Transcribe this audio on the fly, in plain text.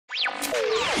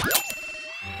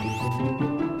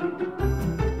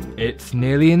It's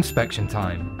nearly inspection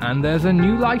time, and there's a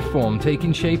new life form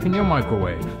taking shape in your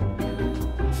microwave.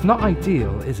 It's not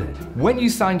ideal, is it? When you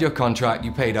signed your contract,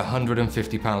 you paid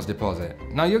 £150 deposit.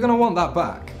 Now you're gonna want that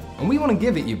back, and we wanna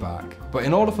give it you back. But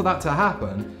in order for that to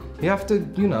happen, you have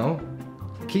to,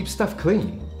 keep stuff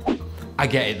clean. I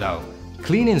get it though.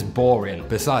 Cleaning's boring.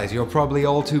 Besides, you're probably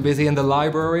all too busy in the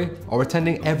library or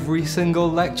attending every single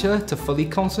lecture to fully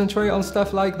concentrate on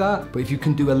stuff like that. But if you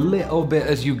can do a little bit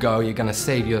as you go, you're gonna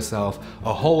save yourself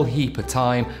a whole heap of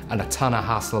time and a ton of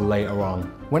hassle later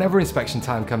on. Whenever inspection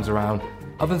time comes around,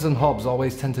 ovens and hobs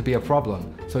always tend to be a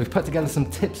problem. So we've put together some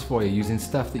tips for you using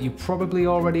stuff that you probably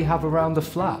already have around the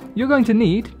flat. You're going to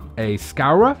need a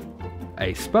scourer,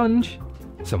 a sponge,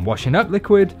 some washing up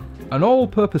liquid, an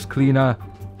all-purpose cleaner,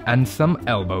 and some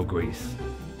elbow grease.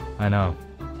 I know,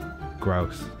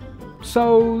 gross.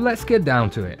 So let's get down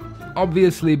to it.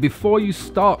 Obviously, before you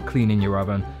start cleaning your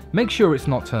oven, make sure it's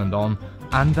not turned on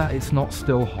and that it's not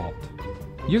still hot.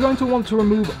 You're going to want to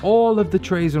remove all of the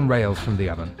trays and rails from the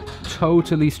oven.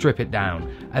 Totally strip it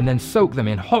down and then soak them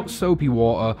in hot soapy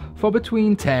water for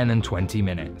between 10 and 20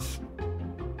 minutes.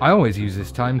 I always use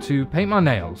this time to paint my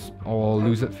nails or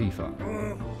lose at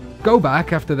FIFA. Go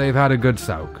back after they've had a good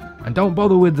soak. And don't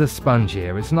bother with the sponge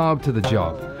here, it's not up to the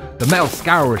job. The metal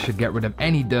scourer should get rid of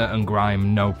any dirt and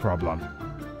grime, no problem.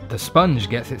 The sponge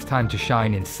gets its time to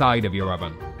shine inside of your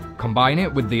oven. Combine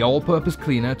it with the all-purpose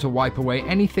cleaner to wipe away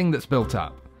anything that's built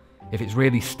up. If it's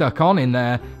really stuck on in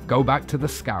there, go back to the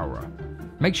scourer.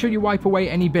 Make sure you wipe away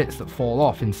any bits that fall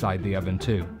off inside the oven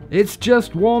too. It's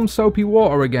just warm soapy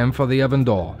water again for the oven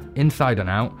door, inside and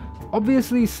out.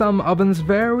 Obviously some ovens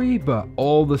vary, but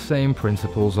all the same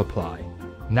principles apply.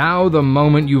 Now the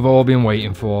moment you've all been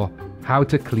waiting for, how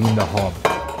to clean the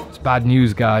hob. It's bad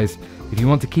news guys, if you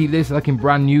want to keep this looking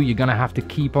brand new, you're gonna have to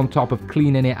keep on top of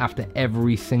cleaning it after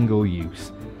every single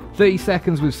use. 30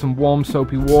 seconds with some warm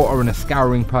soapy water and a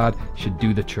scouring pad should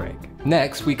do the trick.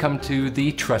 Next, we come to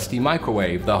the trusty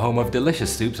microwave, the home of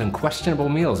delicious soups and questionable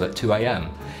meals at 2 AM.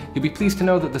 You'll be pleased to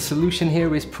know that the solution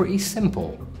here is pretty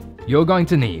simple. You're going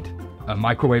to need a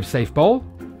microwave safe bowl,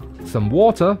 some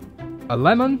water, a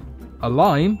lemon, a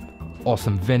lime, or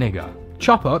some vinegar.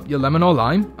 Chop up your lemon or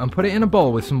lime and put it in a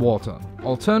bowl with some water.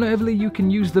 Alternatively, you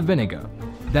can use the vinegar.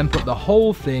 Then put the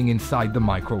whole thing inside the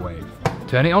microwave.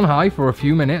 Turn it on high for a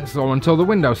few minutes or until the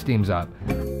window steams up.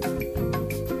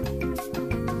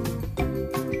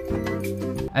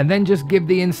 And then just give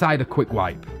the inside a quick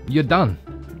wipe. You're done.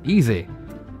 Easy.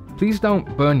 Please don't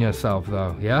burn yourself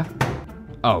though, yeah?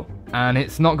 Oh, and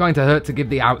it's not going to hurt to give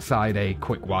the outside a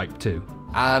quick wipe too.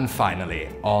 And finally,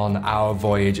 on our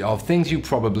voyage of things you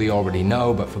probably already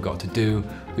know but forgot to do,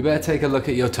 we better take a look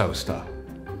at your toaster.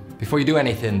 Before you do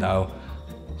anything though,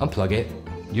 unplug it.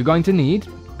 You're going to need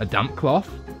a damp cloth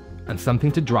and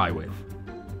something to dry with.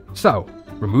 So,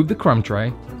 remove the crumb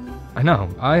tray. I know,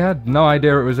 I had no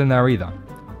idea it was in there either.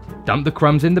 Dump the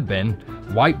crumbs in the bin,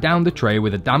 wipe down the tray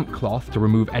with a damp cloth to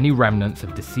remove any remnants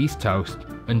of deceased toast,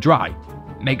 and dry.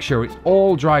 Make sure it's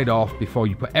all dried off before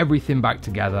you put everything back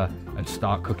together and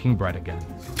start cooking bread again.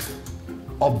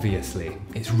 Obviously,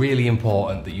 it's really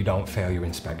important that you don't fail your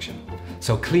inspection.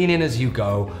 So cleaning as you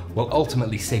go will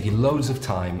ultimately save you loads of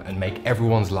time and make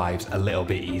everyone's lives a little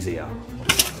bit easier.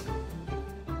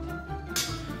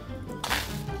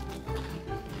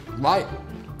 Right,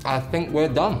 I think we're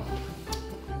done.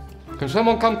 Can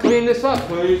someone come clean this up,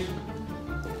 please?